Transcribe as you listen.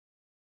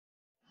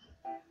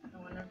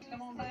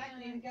Come on back,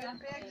 you got it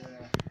fixed.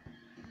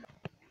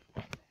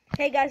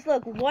 Hey guys,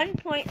 look,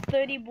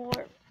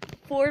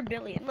 1.34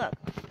 billion. Look.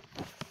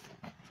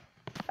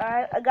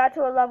 Alright, I got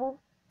to a level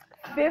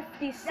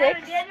 56.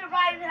 Daniel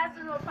Ryan has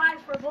to prize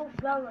for both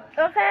Bella.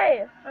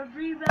 Okay. For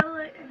Brie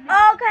Bella and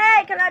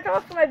Okay, can I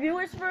talk to my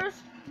viewers first?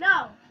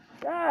 No.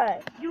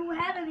 God. You don't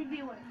have any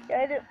viewers.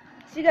 Yeah, I do.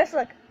 See guys,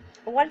 look,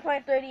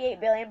 1.38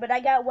 billion, but I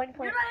got 1. You're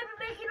not even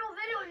making no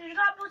videos. You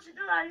got posted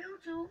on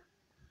YouTube.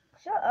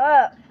 Shut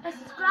up. A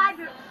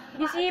subscriber.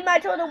 You see my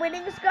total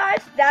winnings,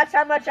 guys? That's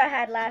how much I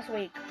had last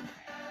week.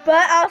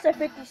 But I also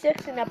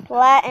 56 in the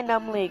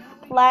Platinum League.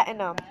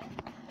 Platinum.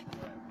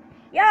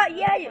 Yeah,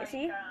 you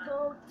see?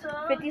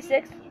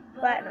 56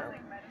 Platinum.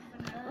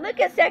 Look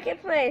at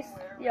second place.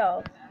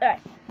 Yo. Alright.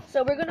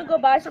 So we're gonna go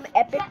buy some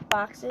epic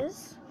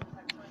boxes.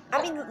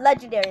 I mean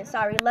legendary,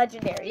 sorry, Do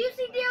legendary. you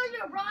see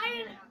Daniel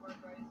Ryan?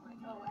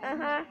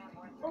 Uh-huh.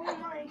 Oh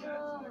my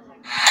god.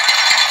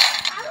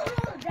 I don't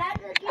know if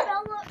that's Nikki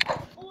Bella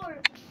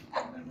or...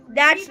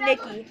 That's Nikki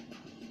Bella? Nikki.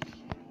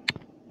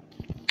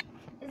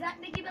 Is that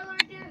Nikki Bella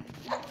right there?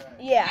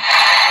 Yeah.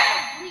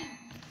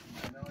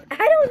 I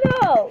don't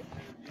know.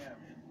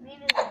 Me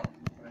neither.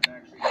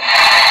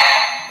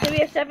 So we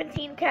have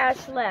 17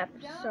 cash left.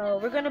 So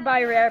we're gonna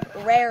buy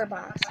rare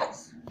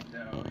boxes.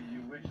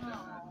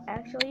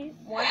 Actually,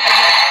 one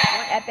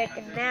epic,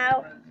 and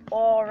now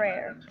all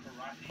rare.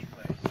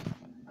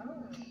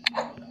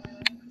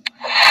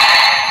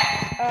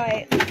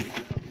 Alright.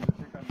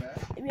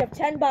 We have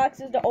 10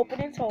 boxes to open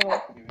in total.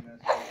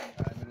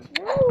 No,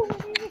 I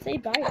didn't even say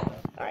buy it.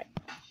 Alright.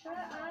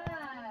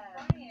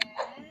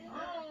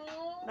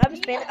 I have a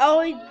spin.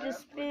 Oh, he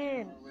just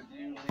spin.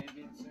 I'm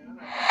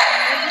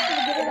just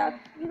gonna get it up.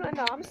 You know,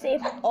 no, I'm gonna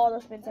save all the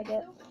spins I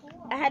get.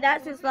 I had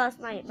that since last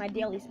night, my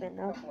daily spin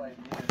though.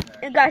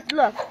 And guys,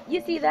 look,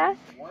 you see that?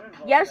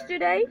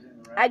 Yesterday,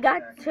 I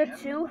got to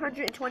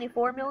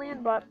 224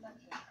 million, but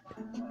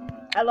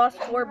I lost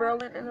 4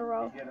 Berlin in a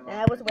row, and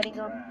I was winning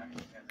them.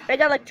 I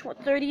got like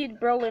 30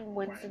 Berlin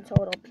wins in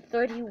total.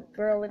 30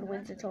 Berlin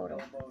wins in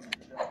total.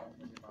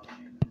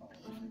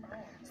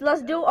 So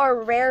let's do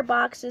our rare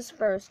boxes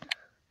first.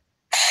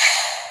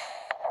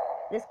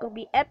 This gonna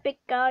be epic,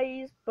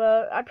 guys,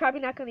 but I'm probably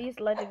not gonna use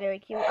legendary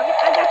Q.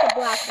 I got the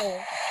black hole.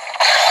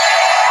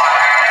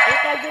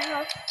 Ain't that good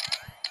enough?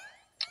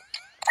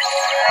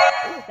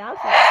 Ooh, that's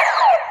it.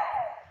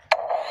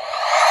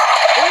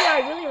 Ooh, I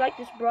really like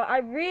this broad. I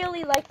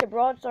really like the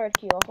broadsword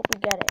Q. I hope we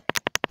get it.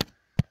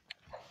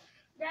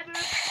 Never.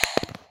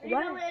 Brie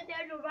What? Bella and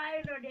Daniel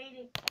Ryan are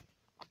dating.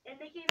 And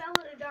Nikki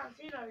Bella and John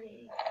Cena are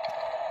dating.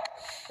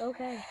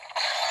 Okay.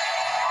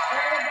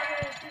 They're brother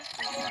and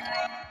sister.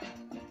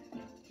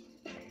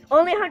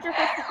 Only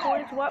 150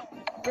 coins. What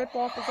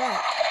ripoff is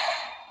that?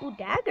 Ooh,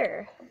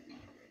 dagger.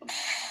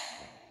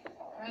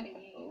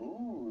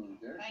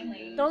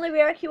 The only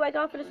rare Q I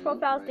got for this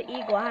profile is the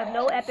eagle. I have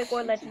no epic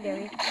or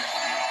legendary.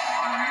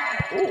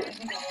 Ooh.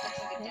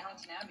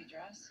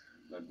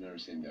 I've never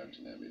seen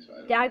Downton Abbey, so I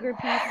don't Dagger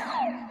piece.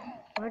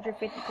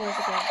 150 coins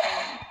again.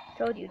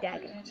 Told you,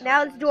 dagger.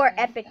 Now let's do our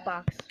epic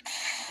box.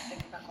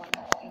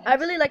 I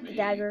really like the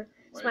dagger.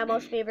 It's my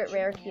most favorite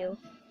rare Q.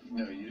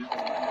 No, you just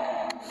don't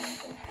mind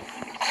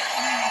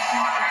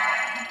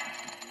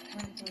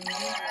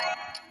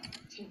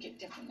Take it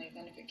differently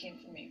than if it came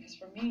from me. Because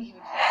for me, he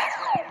would feel it's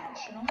very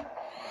emotional.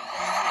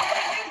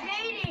 They're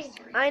dating.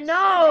 I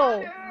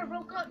know. They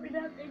broke up and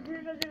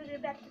they're not gonna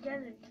get back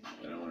together. I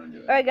don't want to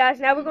do it. Alright, guys.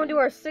 Now we're going to do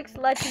our 6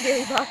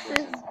 legendary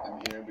boxes. I'm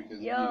here because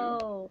of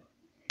Yo.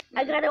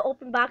 I gotta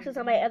open boxes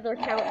on my other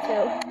account,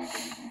 too.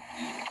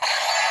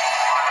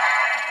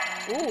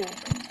 Ooh.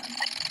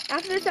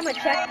 After this, I'm gonna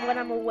check when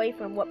I'm away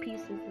from what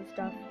pieces and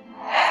stuff.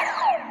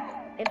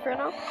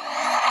 Inferno?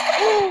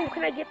 Ooh,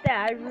 can I get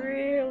that? I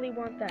really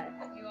want that.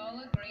 You all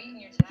look great in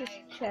your ties. Just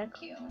check.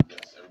 Thank you.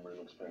 Yes, everybody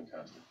looks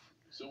fantastic.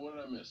 So what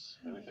did I miss?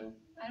 Anything?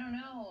 I don't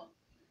know.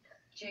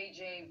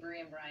 JJ,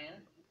 Bree, and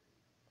Brian.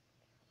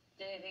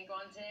 Did anything go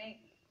on today?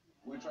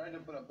 We tried to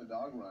put up a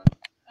dog run.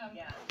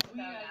 Yeah.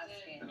 You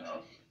Asking.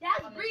 know?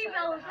 That's Brie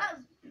Bella.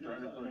 You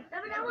tried to put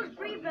That was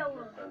Brie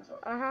Bella. fence up.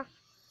 Uh-huh.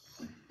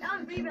 That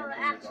was Brie Bella,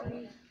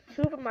 actually.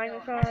 2 for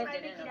Minotaur,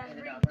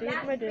 3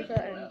 for Medusa,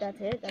 and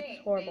that's it. That's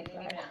horrible,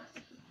 guys.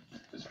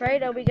 Pray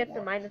that we get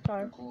the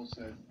Minotaur. Nicole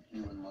said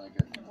you wouldn't like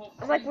it.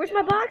 I'm like, where's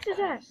my boxes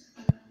at?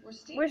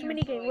 Where's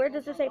minigame? Where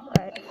does it say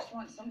play? I just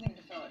want something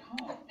to feel at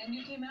home. And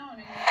you came out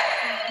and you were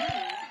so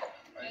rude.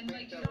 And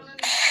like, you don't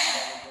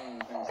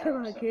understand. Come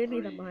on, give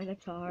me the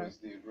Minotaur. Was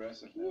the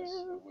aggressiveness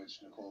Yeah. of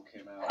which Nicole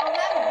came out. Oh,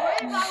 that's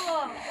Brie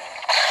Bella.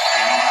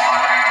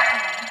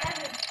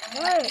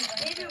 What?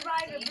 Daniel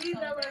Ryan and Brie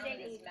Bella are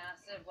dating.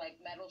 Massive, like,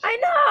 metal I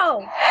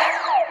know!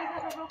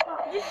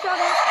 Just Just shut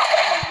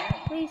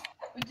up. Please.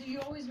 But do you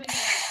always make it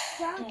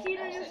John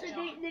Cena used to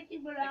date Nicki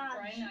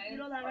Minaj. You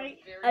know that, right?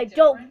 I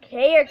don't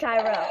care,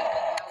 Tyrell.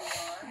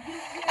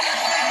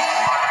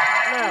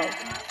 No.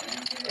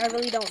 I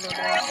really don't know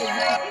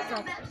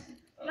that.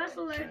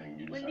 Wrestler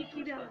when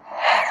Nicki Minaj.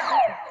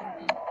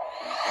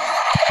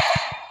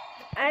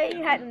 I I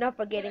had enough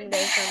of getting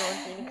those for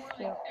non-Phoenix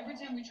Q. Every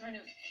time we try to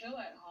chill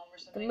at home or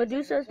The something.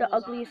 Medusa is the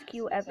ugliest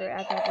Q ever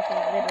I've ever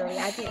seen. Literally,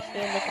 I can't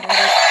stand looking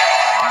at it.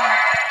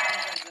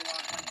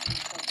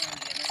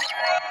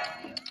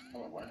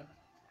 Oh, what?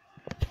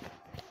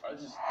 I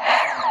just.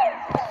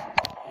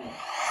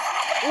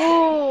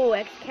 Ooh,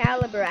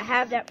 Excalibur. I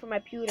have that for my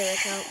pewter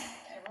account.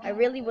 I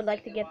really would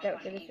like to get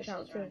that for this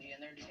account too.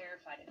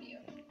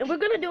 And we're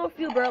gonna do a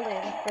few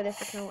Berlins for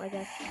this account, I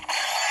guess.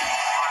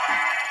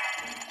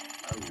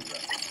 I lose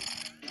that.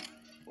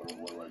 What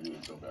do I do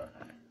so bad?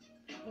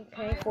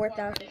 Okay,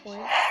 4,000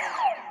 points.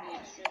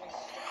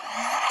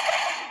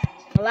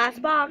 The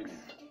last box.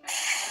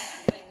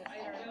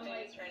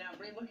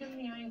 Look him in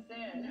the eye and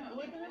say it.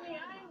 Look him in the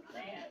eye and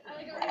say it. I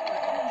like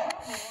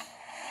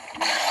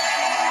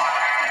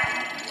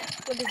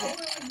What is it?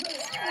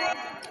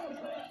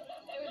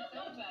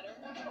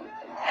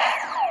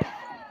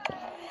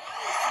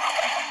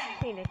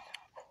 Phoenix.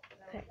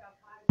 Okay.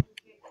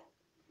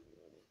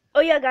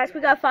 Oh yeah, guys, we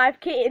got 5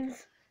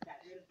 kittens.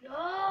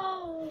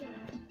 No.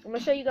 I'm gonna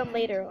show you them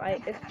later.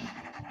 I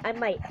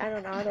might. I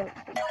don't know. I don't.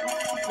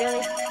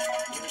 Really?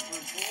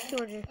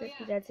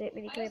 250. That's it.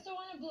 Mini clip.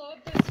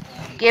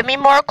 Give me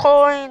more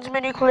coins.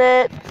 Mini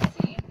clip.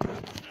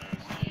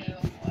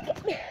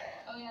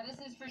 Oh yeah, this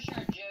is for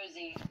sure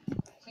Josie.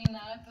 Clean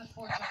that up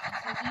before John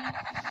says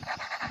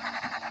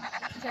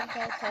 10K.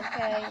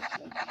 10K.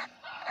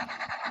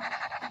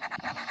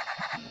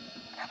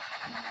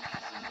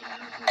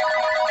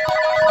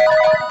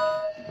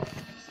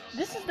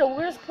 This is the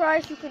worst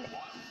price you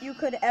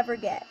could ever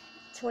get.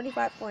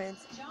 25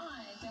 coins. John,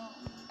 don't.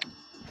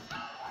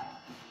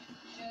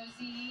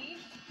 Josie.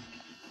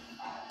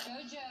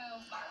 Jojo.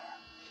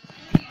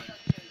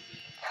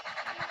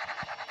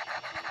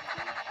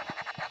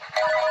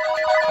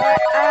 Alright,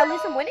 at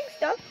least I'm winning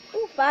stuff.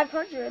 Ooh,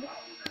 500.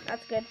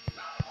 That's good.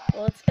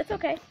 Well, it's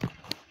okay.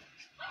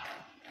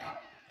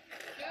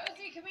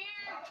 Josie, come here.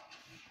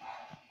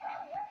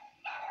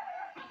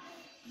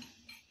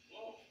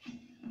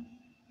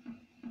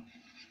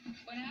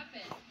 What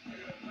happened?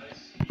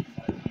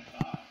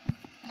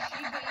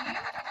 She bit you?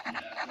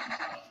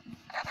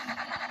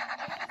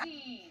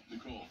 Josie.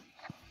 Nicole.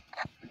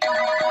 I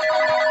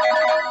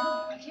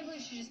can't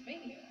believe she just bit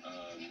you.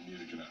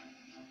 Neither can I.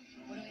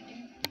 What do I do?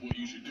 What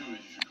you should do is you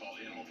should call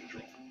animal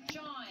control.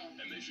 John.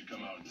 And they should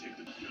come out and take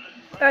the good.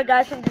 Alright,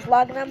 guys, I'm just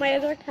logging on my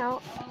other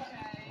account. Okay,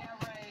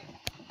 alright.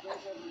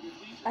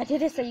 I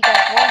did it so you guys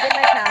won't get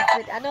my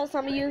password. I know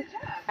some of you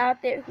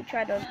out there who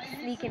try to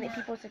sneak into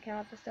people's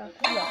accounts and stuff.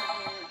 Look,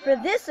 for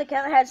this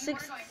account, I had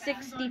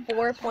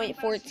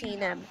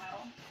 664.14 M.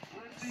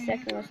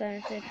 Second was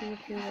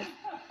 752.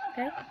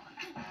 Okay.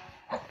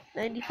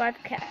 95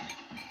 cash.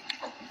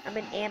 I'm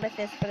an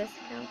amethyst for this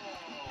account.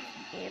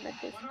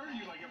 Amethyst.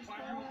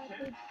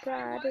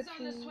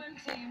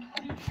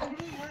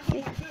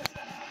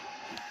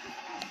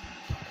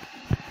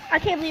 I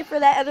can't believe for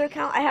that other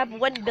account I have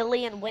 1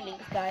 billion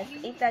winnings, guys.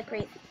 Ain't that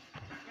crazy?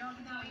 Don't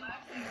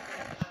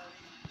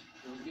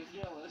get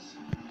jealous.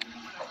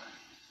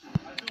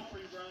 I feel for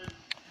you, Brian.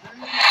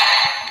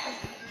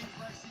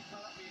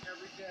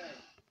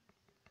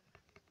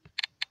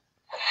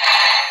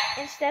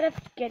 Instead of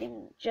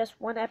getting just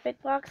 1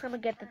 epic box, I'm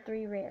gonna get the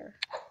 3 rare.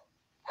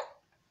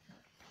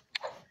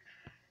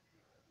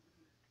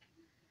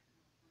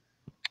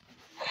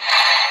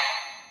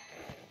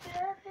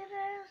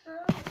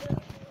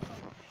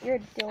 You're a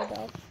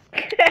dildo.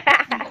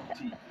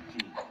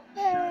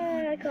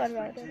 I caught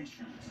right there.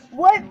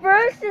 What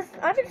verse is?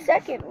 I'm in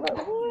second.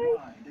 What?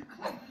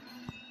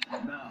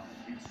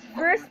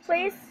 First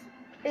place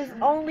is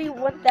only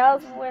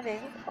 1,000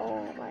 winnings.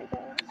 Oh my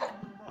god.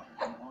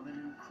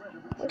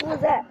 What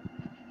was that?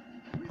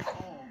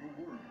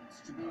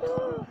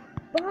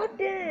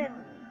 Bondin.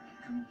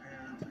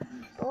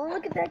 Oh,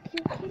 look at that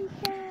cute kitty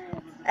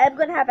cat. I'm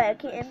gonna have a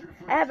kitten.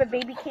 I have a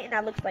baby kitten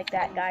that looks like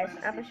that, guys.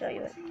 I'm gonna show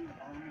you it.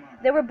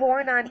 They were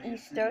born on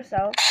Easter,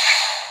 so.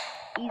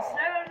 Easter. They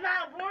were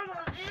not born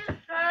on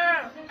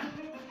Easter.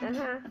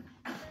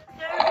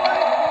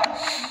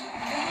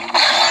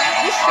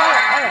 You shut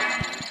up.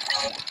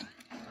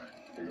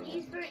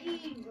 Easter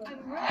Eve.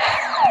 I'm really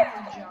excited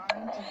for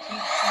John to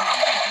teach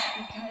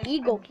because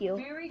Eagle I'm Q.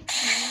 very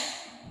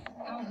curious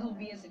how he'll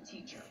be as a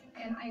teacher.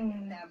 And I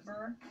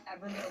never,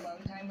 ever get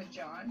alone time with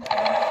John. He's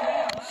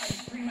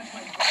pretty much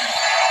my brother.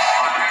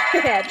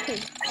 Yeah,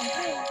 Did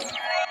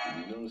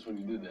you notice when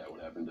you did that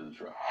what happened to the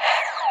truck?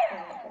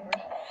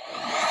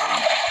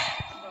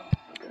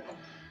 Okay.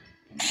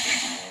 If you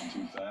think you're going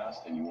too fast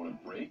and you want to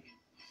brake,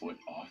 foot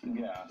off the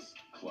gas,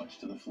 clutch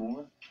to the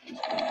floor,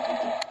 just put it right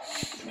there.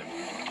 And then when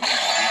you want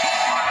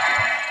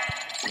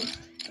to twist,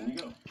 there you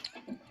go.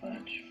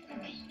 Clutch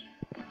first.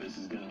 This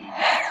is going to be good.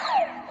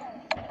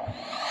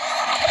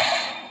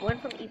 One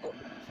from Eagle.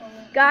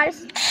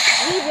 Guys,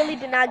 we really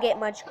did not get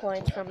much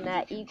coins from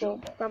that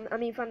Eagle. From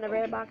the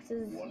rare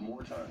boxes. One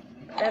more time.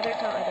 The other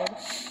account I did.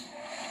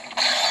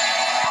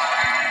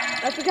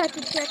 I forgot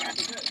to check.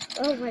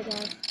 Oh my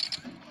god.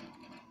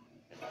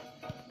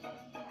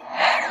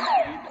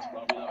 It's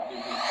probably not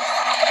good.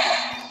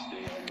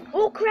 Stay on the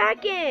Oh,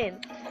 Kraken!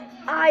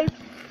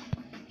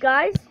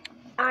 Guys,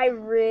 I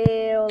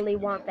really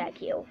want that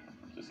kill.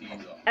 Just ease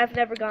off. I've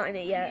never gotten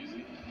it yet.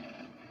 Easy.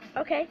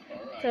 Okay,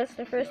 Alright. so it's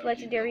the first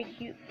legendary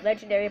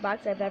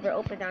box I've ever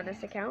opened on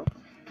this account.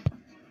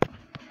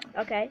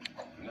 Okay,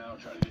 Now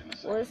try to get in the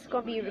well, second this is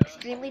gonna be floor, gas,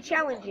 extremely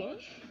challenging.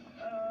 clutch.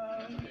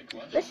 Okay,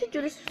 clutch. Let's just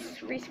do this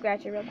free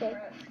scratcher real quick. I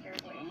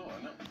know.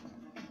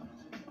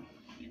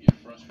 You get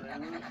frustrated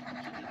with it?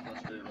 You get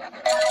frustrated right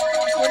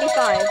back.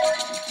 25.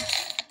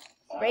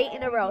 Right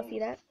in a row, see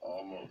that?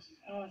 Almost.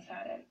 Almost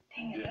had it.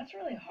 Dang it, that's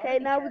really hard. Okay,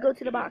 now we go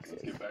to the Let's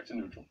boxes. get back to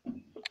neutral.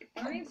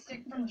 Learning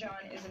stick from John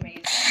is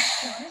amazing.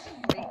 John is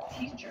a great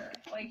teacher.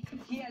 Like,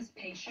 he has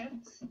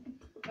patience,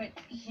 but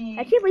he...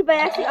 I can't believe I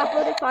actually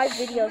uploaded 5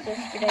 videos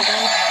yesterday,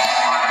 guys.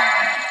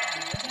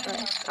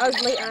 I was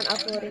late on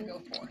uploading.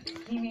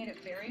 He made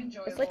it very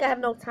enjoyable. It's like I have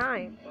no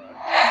time.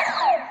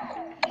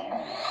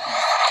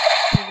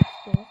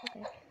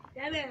 Okay.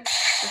 Devin!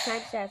 The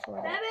time stats for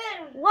it.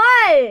 Devin!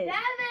 What?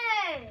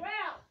 Devin! Well,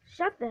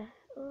 Shut the.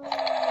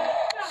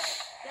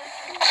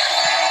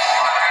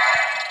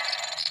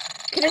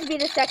 Can this be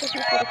the second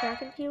piece for the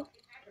Kraken queue?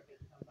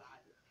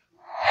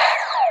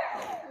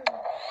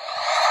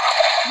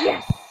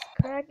 Yes!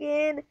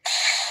 Kraken!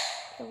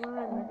 Come on,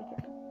 let me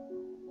get.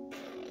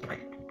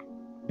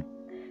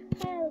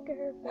 Hey, look at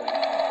her.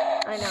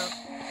 I know.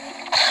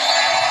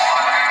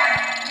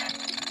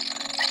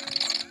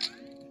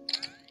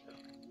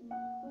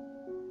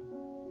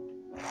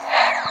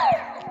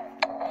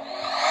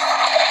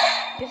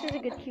 This is a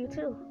good queue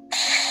too.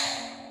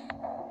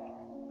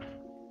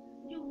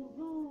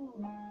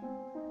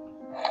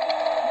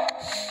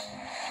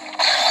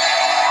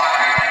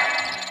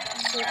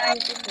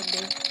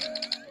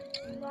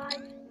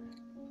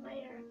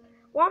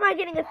 Why am I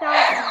getting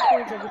 1,000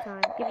 points every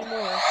time? Give me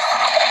more.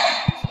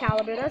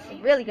 Excalibur, that's a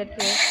really good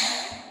queue.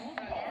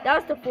 That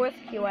was the 4th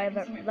queue I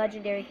ever,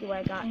 legendary queue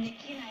I got.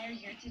 Nikki and I are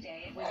here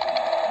today with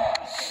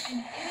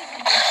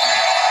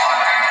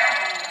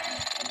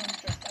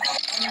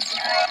and it is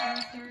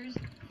characters,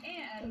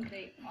 and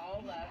they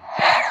all love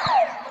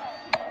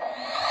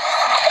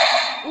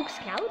Ooh,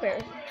 Excalibur.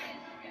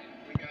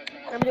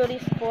 I'm doing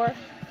these 4.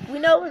 We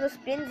know the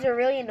spins are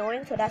really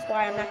annoying, so that's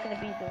why I'm not going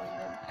to be doing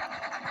them.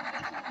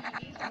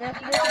 And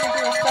after this, I'm going to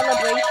do a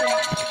celebration.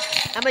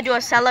 I'm going to do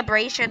a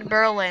celebration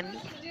Berlin.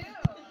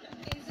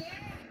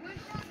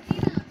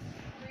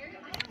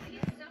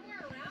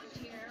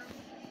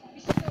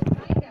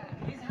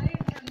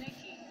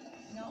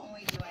 Not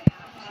only do I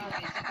have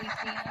to physically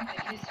see him, but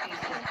his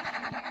face is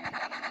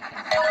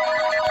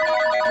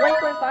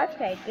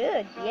 1.5k,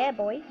 good. Yeah,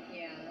 boy.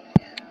 yeah,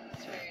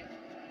 that's right.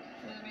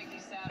 Doesn't make you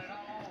sad at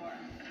all, or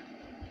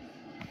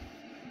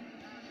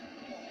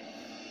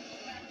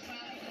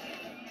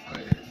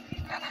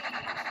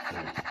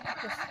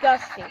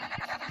Disgusting.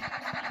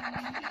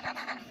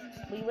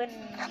 We win.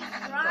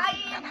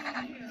 Ryan!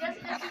 Just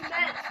as you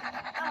meant.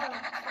 Oh,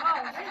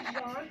 wow, thanks,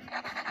 John.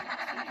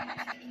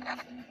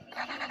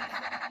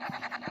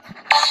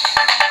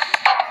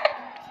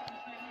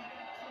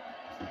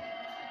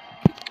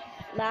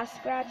 Last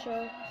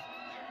scratcher.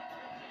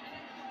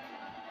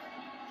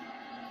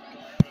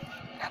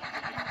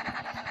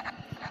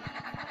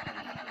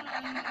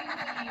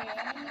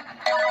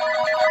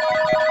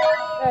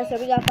 Alright, so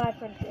we got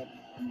 500.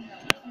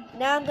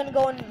 Now I'm gonna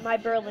go in my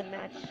Berlin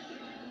match.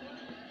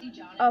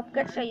 Oh, I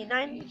forgot to show you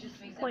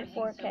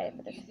 9.4k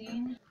for this.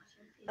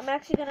 I'm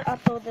actually gonna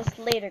upload this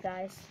later,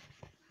 guys.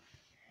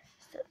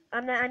 So,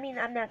 I'm not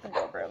gonna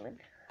go Berlin.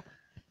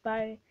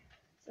 Bye.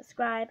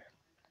 Subscribe,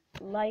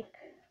 like,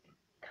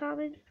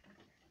 comment.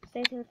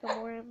 Stay tuned for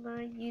more of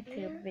my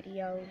YouTube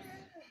videos.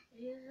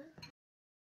 Yeah.